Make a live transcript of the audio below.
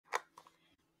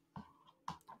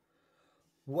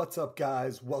What's up,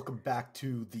 guys? Welcome back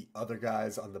to the other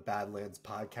guys on the Badlands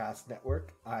podcast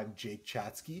network. I'm Jake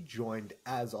Chatsky, joined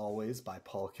as always by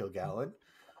Paul Kilgallen.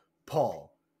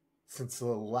 Paul, since the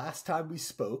last time we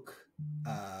spoke,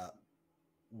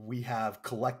 we have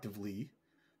collectively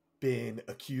been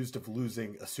accused of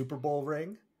losing a Super Bowl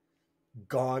ring,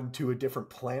 gone to a different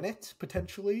planet,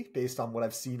 potentially, based on what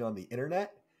I've seen on the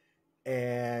internet,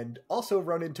 and also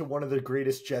run into one of the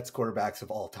greatest Jets quarterbacks of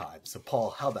all time. So,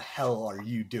 Paul, how the hell are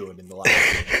you doing in the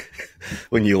last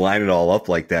When you line it all up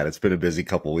like that, it's been a busy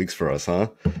couple weeks for us, huh?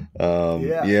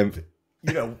 Yeah. Yeah.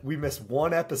 You know, we miss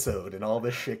one episode and all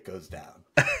this shit goes down.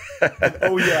 And,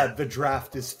 oh, yeah, the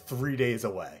draft is 3 days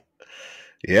away.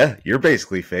 Yeah, you're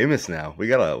basically famous now. We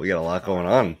got a lot going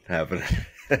on happening.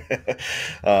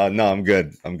 No, I'm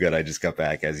good. I just got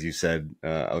back. As you said,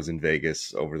 I was in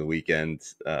Vegas over the weekend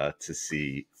to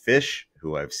see Fish,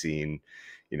 who I've seen,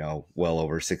 well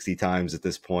over 60 times at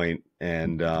this point.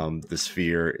 And the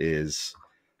Sphere is,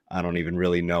 I don't even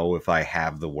really know if I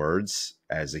have the words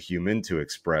as a human to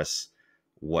express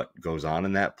what goes on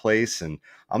in that place. And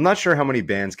I'm not sure how many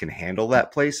bands can handle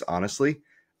that place, honestly.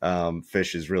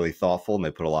 Fish is really thoughtful and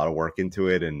they put a lot of work into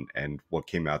it. And what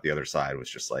came out the other side was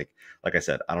just like I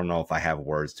said, I don't know if I have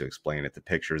words to explain it. The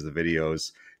pictures, the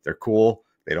videos, they're cool.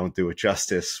 They don't do it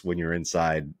justice. When you're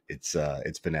inside, it's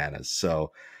bananas.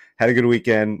 So had a good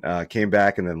weekend, came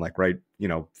back. And then right,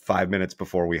 5 minutes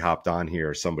before we hopped on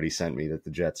here, somebody sent me that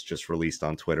the Jets just released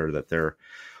on Twitter that they're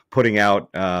putting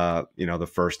out,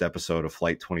 the first episode of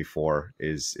Flight 24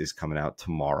 is coming out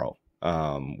tomorrow,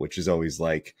 which is always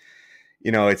like,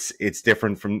 it's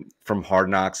different from Hard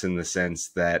Knocks in the sense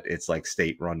that it's like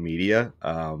state-run media.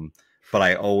 But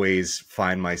I always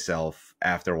find myself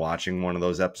after watching one of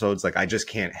those episodes, I just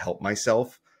can't help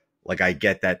myself. I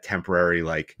get that temporary,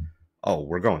 oh,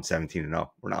 we're going 17-0.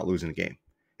 We're not losing a game.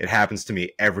 It happens to me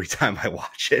every time I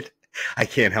watch it. I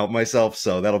can't help myself.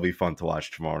 So that'll be fun to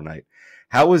watch tomorrow night.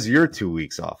 How was your 2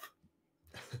 weeks off?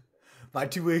 My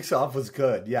 2 weeks off was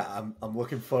good. Yeah, I'm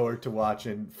looking forward to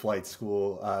watching Flight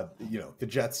School. The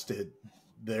Jets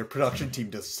their production team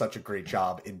does such a great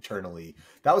job internally.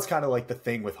 That was kind of like the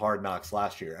thing with Hard Knocks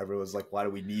last year. Everyone was like, why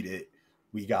do we need it?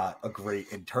 We got a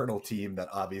great internal team that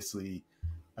obviously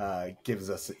gives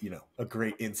us, a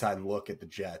great inside look at the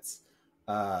Jets.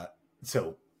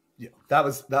 So that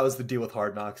was the deal with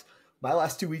Hard Knocks. My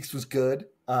last 2 weeks was good.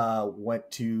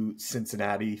 Went to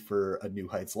Cincinnati for a New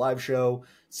Heights live show.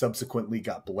 Subsequently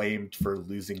got blamed for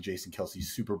losing Jason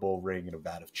Kelsey's Super Bowl ring in a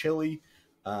vat of chili,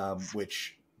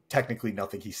 which technically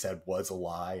nothing he said was a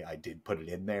lie. I did put it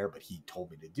in there, but he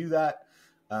told me to do that.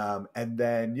 And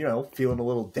then, feeling a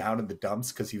little down in the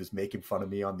dumps because he was making fun of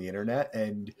me on the internet.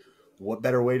 And what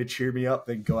better way to cheer me up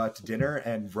than go out to dinner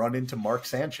and run into Mark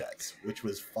Sanchez, which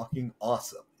was fucking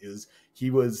awesome.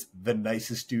 He was the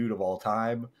nicest dude of all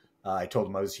time. I told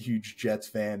him I was a huge Jets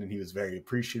fan, and he was very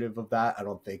appreciative of that. I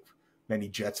don't think many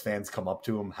Jets fans come up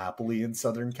to him happily in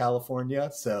Southern California.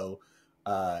 So,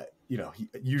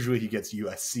 usually he gets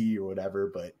USC or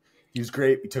whatever, but he was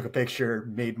great. We took a picture,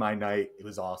 made my night. It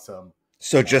was awesome.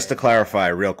 So just to clarify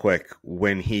real quick,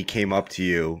 when he came up to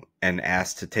you and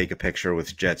asked to take a picture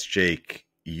with Jets Jake,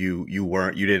 you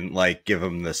didn't give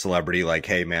him the celebrity,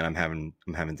 hey man, I'm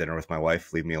having dinner with my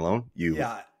wife, leave me alone.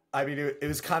 Yeah. I mean, it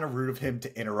was kind of rude of him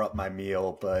to interrupt my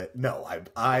meal, but no,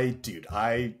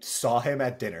 I saw him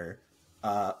at dinner,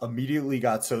 immediately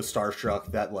got so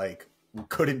starstruck that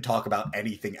couldn't talk about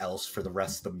anything else for the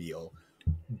rest of the meal.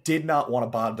 Did not want to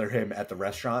bother him at the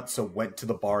restaurant, so went to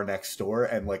the bar next door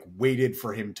and waited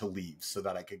for him to leave so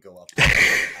that I could go up to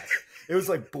him. It was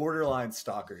borderline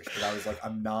stalkers, but I was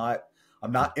I'm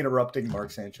not interrupting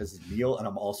Mark Sanchez's meal, and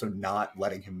I'm also not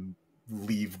letting him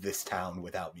leave this town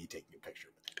without me taking a picture.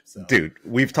 So. Dude,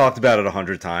 we've talked about it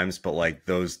 100 times, but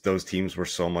those teams were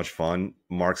so much fun.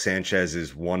 Mark Sanchez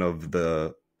is one of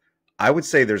the, I would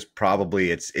say there's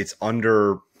probably it's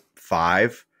under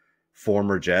 5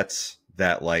 former Jets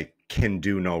that can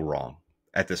do no wrong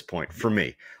at this point for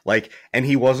me. And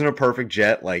he wasn't a perfect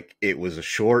Jet. It was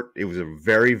a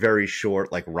very, very short,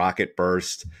 rocket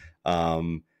burst.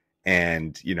 And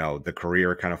the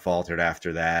career kind of faltered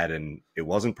after that, and it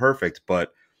wasn't perfect,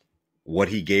 but what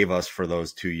he gave us for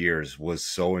those 2 years was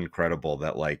so incredible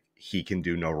that he can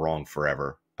do no wrong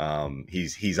forever.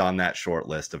 He's on that short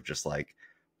list of just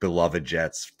beloved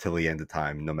Jets till the end of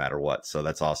time, no matter what. So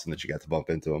that's awesome that you got to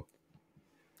bump into him.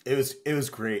 It was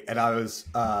great. And I was,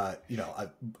 I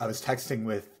was texting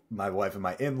with my wife and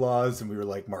my in-laws, and we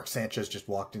were Mark Sanchez just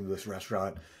walked into this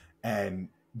restaurant, and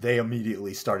they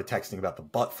immediately started texting about the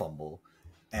butt fumble.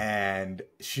 And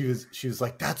she was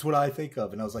like, that's what I think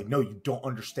of. And I was like, no, you don't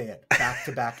understand.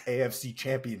 Back-to-back AFC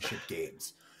championship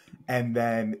games. And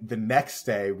then the next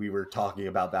day we were talking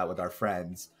about that with our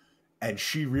friends, and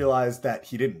she realized that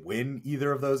he didn't win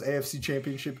either of those AFC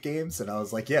championship games. And I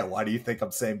was like, yeah, why do you think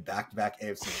I'm saying back-to-back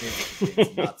AFC championship games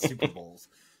and not Super Bowls?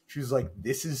 She was like,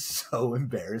 this is so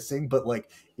embarrassing, but like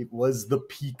it was the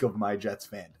peak of my Jets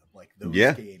fandom. Like those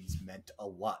games meant a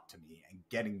lot to me, and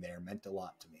getting there meant a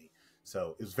lot to me.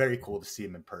 So it was very cool to see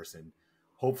him in person.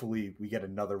 Hopefully we get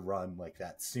another run like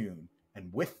that soon.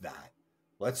 And with that,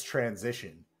 let's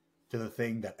transition to the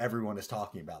thing that everyone is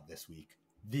talking about this week,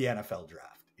 the NFL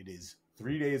draft. It is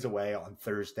 3 days away on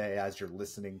Thursday as you're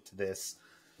listening to this.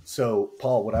 So,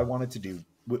 Paul, what I wanted to do,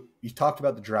 you talked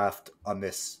about the draft on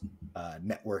this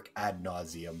network ad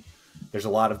nauseum. There's a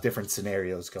lot of different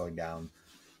scenarios going down.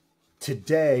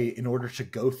 Today, in order to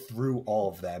go through all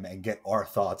of them and get our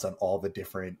thoughts on all the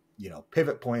different,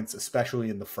 pivot points, especially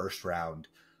in the first round,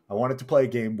 I wanted to play a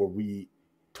game where we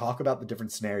talk about the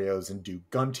different scenarios and do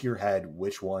gun to your head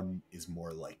which one is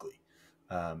more likely.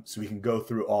 So we can go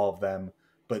through all of them.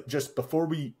 But just before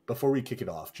we kick it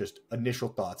off, just initial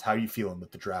thoughts. How are you feeling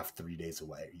with the draft 3 days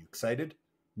away? Are you excited?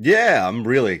 Yeah, I'm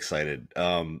really excited.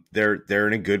 They're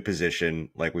in a good position,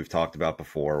 like we've talked about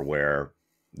before, where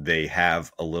they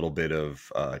have a little bit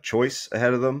of choice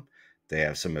ahead of them. They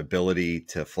have some ability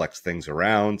to flex things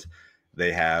around.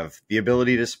 They have the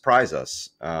ability to surprise us.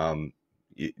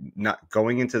 Not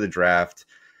going into the draft,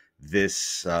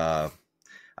 this I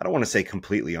don't want to say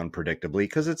completely unpredictably,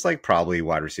 because it's like probably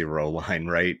wide receiver O-line,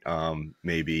 right?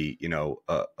 Maybe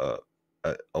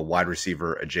a wide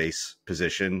receiver adjacent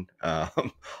position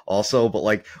also, but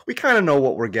like we kind of know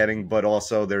what we're getting. But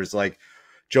also there's like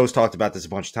Joe's talked about this a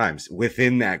bunch of times.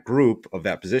 Within that group of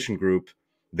that position group,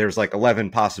 there's like 11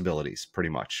 possibilities pretty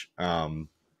much.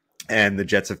 And the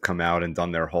Jets have come out and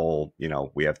done their whole,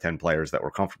 we have 10 players that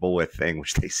we're comfortable with thing,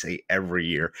 which they say every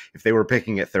year. If they were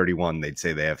picking at 31, they'd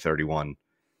say they have 31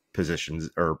 positions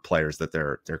or players that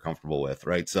they're comfortable with,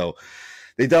 right? So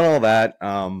they've done all that.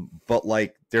 But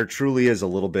like there truly is a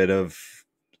little bit of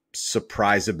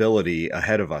surprisability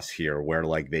ahead of us here, where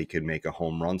like they could make a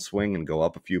home run swing and go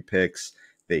up a few picks.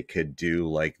 They could do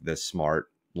like the smart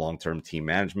long-term team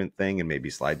management thing and maybe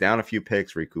slide down a few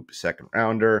picks, recoup a second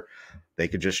rounder. They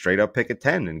could just straight up pick a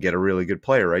 10 and get a really good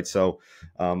player, right? So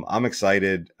I'm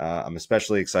excited. I'm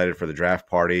especially excited for the draft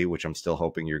party, which I'm still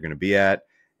hoping you're going to be at,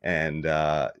 and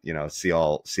see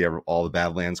all the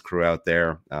Badlands crew out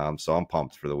there. So I'm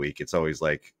pumped for the week. It's always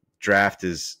like draft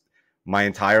is my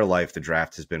entire life. The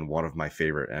draft has been one of my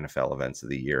favorite NFL events of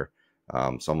the year.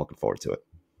 So I'm looking forward to it.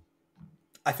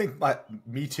 I think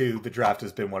me too. The draft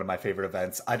has been one of my favorite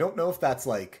events. I don't know if that's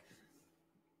like,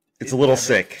 it's a little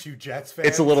sick. To Jets fans,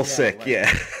 it's a little sick. Like,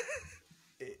 yeah.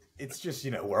 It's just,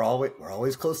 we're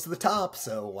always close to the top.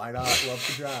 So why not love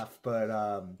the draft?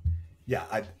 But,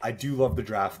 yeah, I do love the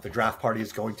draft. The draft party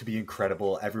is going to be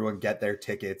incredible. Everyone get their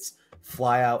tickets.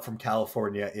 Fly out from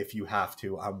California if you have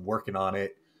to. I'm working on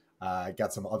it. I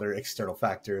got some other external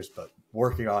factors, but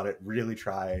working on it, really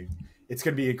trying. It's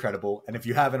going to be incredible. And if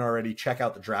you haven't already, check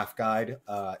out the draft guide.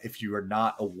 If you are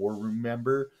not a War Room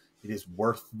member, it is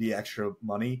worth the extra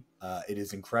money. It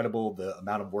is incredible. The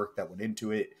amount of work that went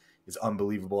into it is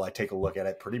unbelievable. I take a look at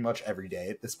it pretty much every day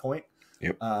at this point.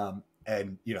 Yep.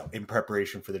 And, in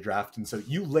preparation for the draft. And so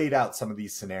you laid out some of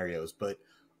these scenarios, but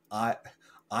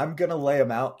I'm going to lay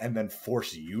them out and then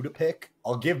force you to pick.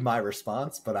 I'll give my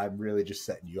response, but I'm really just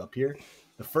setting you up here.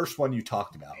 The first one you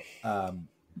talked about,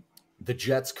 the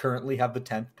Jets currently have the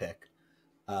 10th pick.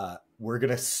 We're going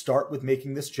to start with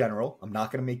making this general. I'm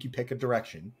not going to make you pick a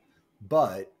direction,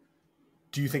 but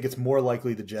do you think it's more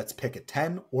likely the Jets pick at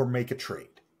 10 or make a trade?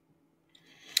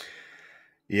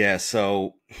 Yeah,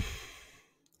 so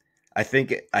I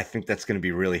think that's going to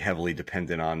be really heavily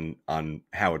dependent on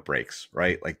how it breaks,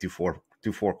 right? Like do four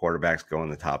quarterbacks go in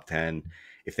the top 10?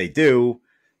 If they do,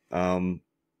 then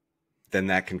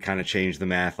that can kind of change the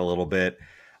math a little bit.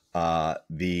 I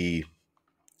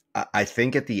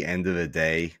think at the end of the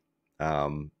day,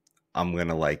 I'm going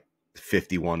to like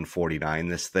 51-49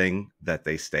 this thing that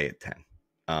they stay at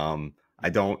 10. I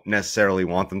don't necessarily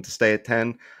want them to stay at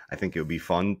 10. I think it would be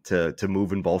fun to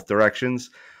move in both directions,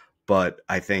 but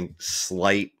I think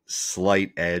slight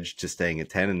edge to staying at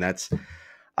 10. And that's,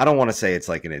 I don't want to say it's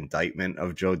like an indictment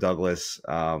of Joe Douglas.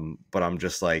 But I'm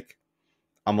just like,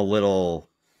 I'm a little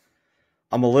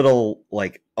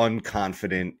like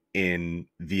unconfident in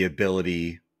the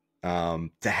ability to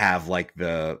have like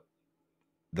the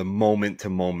moment to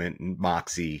moment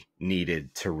moxie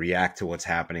needed to react to what's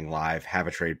happening live, have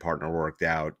a trade partner worked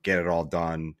out, get it all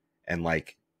done, and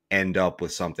like end up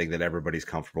with something that everybody's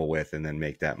comfortable with and then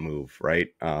make that move. Right.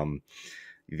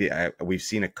 we've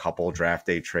seen a couple draft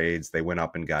day trades. They went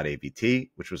up and got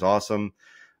ABT, which was awesome.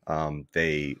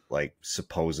 They like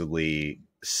supposedly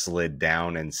slid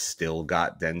down and still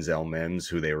got Denzel Mims,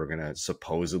 who they were going to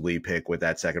supposedly pick with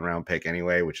that second round pick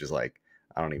anyway, which is like,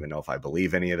 I don't even know if I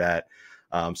believe any of that.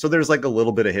 So there's like a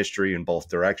little bit of history in both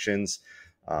directions.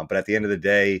 But at the end of the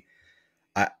day,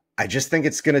 I just think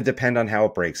it's going to depend on how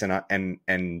it breaks.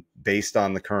 And based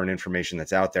on the current information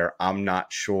that's out there, I'm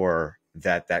not sure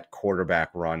that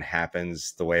quarterback run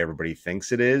happens the way everybody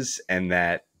thinks it is. And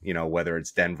that, you know, whether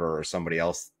it's Denver or somebody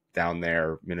else down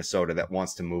there, Minnesota, that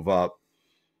wants to move up,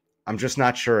 I'm just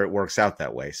not sure it works out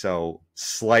that way. So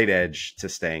slight edge to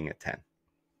staying at 10.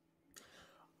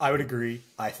 I would agree.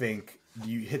 I think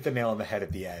you hit the nail on the head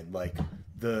at the end. Like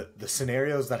the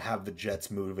scenarios that have the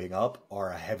Jets moving up are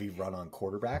a heavy run on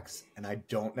quarterbacks. And I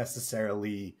don't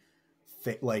necessarily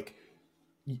think, like,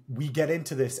 we get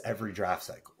into this every draft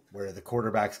cycle where the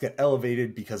quarterbacks get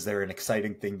elevated because they're an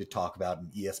exciting thing to talk about,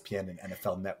 and ESPN and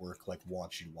NFL Network like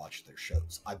want you to watch their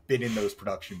shows. I've been in those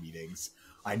production meetings.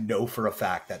 I know for a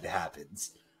fact that it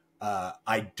happens.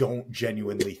 I don't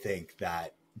genuinely think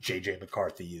that JJ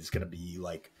McCarthy is going to be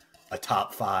like a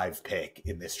top 5 pick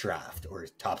in this draft or a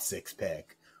top 6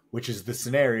 pick, which is the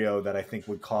scenario that I think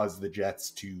would cause the Jets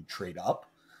to trade up.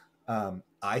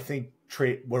 I think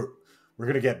we're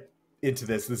going to get into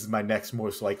this. This is my next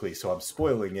most likely, so I'm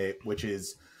spoiling it, which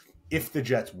is if the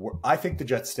Jets were, I think the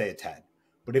Jets stay at 10,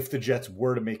 but if the Jets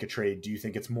were to make a trade, do you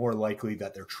think it's more likely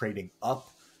that they're trading up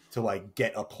to like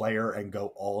get a player and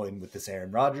go all in with this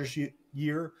Aaron Rodgers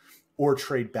year, or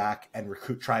trade back and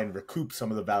try and recoup some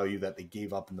of the value that they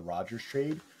gave up in the Rodgers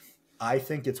trade? I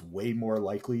think it's way more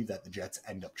likely that the Jets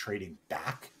end up trading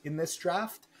back in this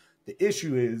draft. The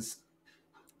issue is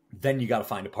then you got to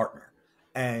find a partner.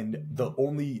 And the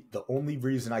only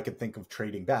reason I could think of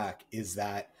trading back is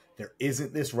that there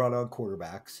isn't this run on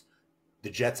quarterbacks. The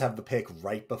Jets have the pick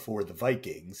right before the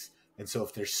Vikings. And so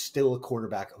if there's still a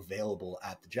quarterback available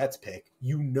at the Jets pick,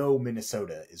 you know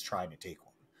Minnesota is trying to take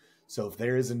one. So if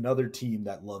there is another team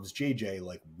that loves JJ,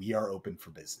 like, we are open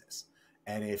for business.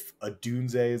 And if a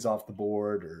Dunze is off the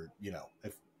board, or, you know,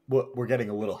 if we're getting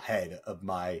a little ahead of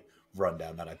my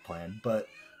rundown that I planned, but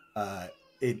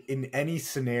in any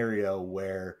scenario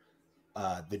where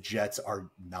the Jets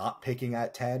are not picking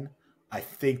at 10, I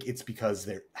think it's because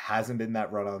there hasn't been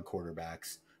that run on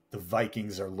quarterbacks. The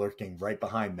Vikings are lurking right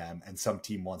behind them, and some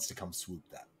team wants to come swoop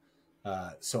them.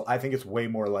 So I think it's way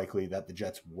more likely that the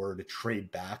Jets were to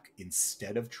trade back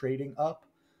instead of trading up.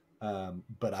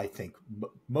 But I think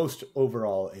most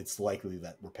overall, it's likely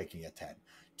that we're picking at 10.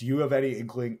 Do you have any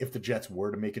inkling, if the Jets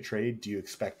were to make a trade, do you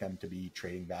expect them to be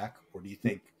trading back, or do you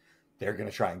think they're going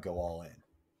to try and go all in?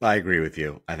 I agree with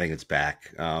you. I think it's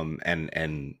back. And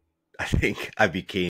I think I'd be keen